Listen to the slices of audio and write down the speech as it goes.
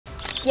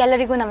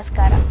ಎಲ್ಲರಿಗೂ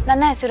ನಮಸ್ಕಾರ.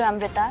 ನನ್ನ ಹೆಸರು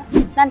ಅಮೃತ.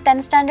 ನಾನು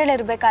 10th ಸ್ಟ್ಯಾಂಡರ್ಡ್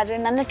ಇರಬೇಕಾದ್ರೆ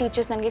ನನ್ನ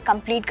ಟೀಚರ್ಸ್ ನನಗೆ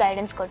ಕಂಪ್ಲೀಟ್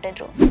ಗೈಡೆನ್ಸ್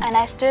ಕೊಟ್ಟಿದ್ರು and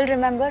I still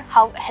remember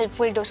how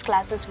helpful those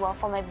classes were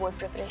for my board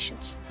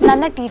preparations.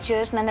 ನನ್ನ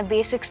ಟೀಚರ್ಸ್ ನನ್ನ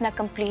ಬೇಸಿಕ್ಸ್ ನ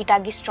ಕಂಪ್ಲೀಟ್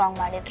ಆಗಿ ಸ್ಟ್ರಾಂಗ್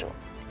ಮಾಡಿದ್ರು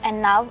and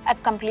now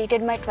I've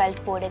completed my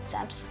 12th board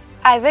exams.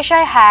 I wish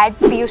I had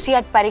PUC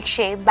at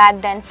Parikshe back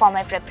then for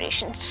my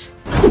preparations.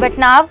 But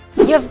now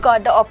you've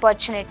got the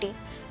opportunity.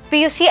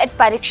 PUC at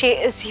Parikshe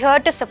is here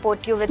to support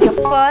you with your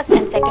first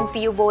and second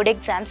PU board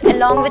exams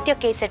along with your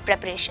KCET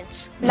preparations.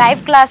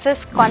 Live classes,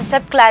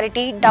 concept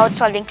clarity, doubt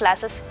solving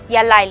classes,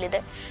 yalla illide.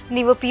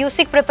 Neevu PUC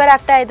prepare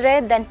aagta idre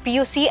then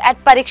PUC at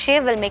Parikshe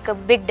will make a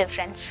big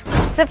difference.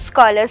 SIP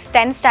scholars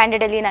 10th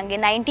standard alli nange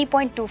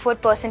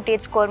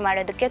 90.24% score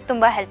ಮಾಡೋದಕ್ಕೆ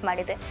ತುಂಬಾ help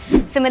ಮಾಡಿದೆ.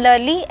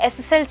 Similarly,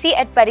 SSLC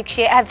at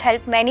Parikshe have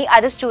helped many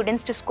other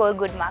students to score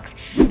good marks.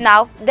 Now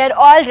they're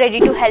all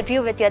ready to help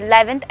you with your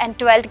 11th and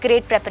 12th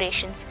grade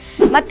preparations.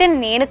 ಮತ್ತೆ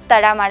ಏನಕ್ಕೆ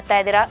ತಡ ಮಾಡ್ತಾ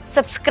ಇದ್ದೀರಾ?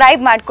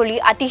 Subscribe ಮಾಡ್ಕೊಳ್ಳಿ,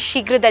 ಅತಿ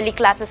ಶೀಘ್ರದಲ್ಲಿ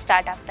ಕ್ಲಾಸಸ್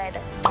ಸ್ಟಾರ್ಟ್ ಆಗ್ತಾ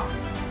ಇದೆ.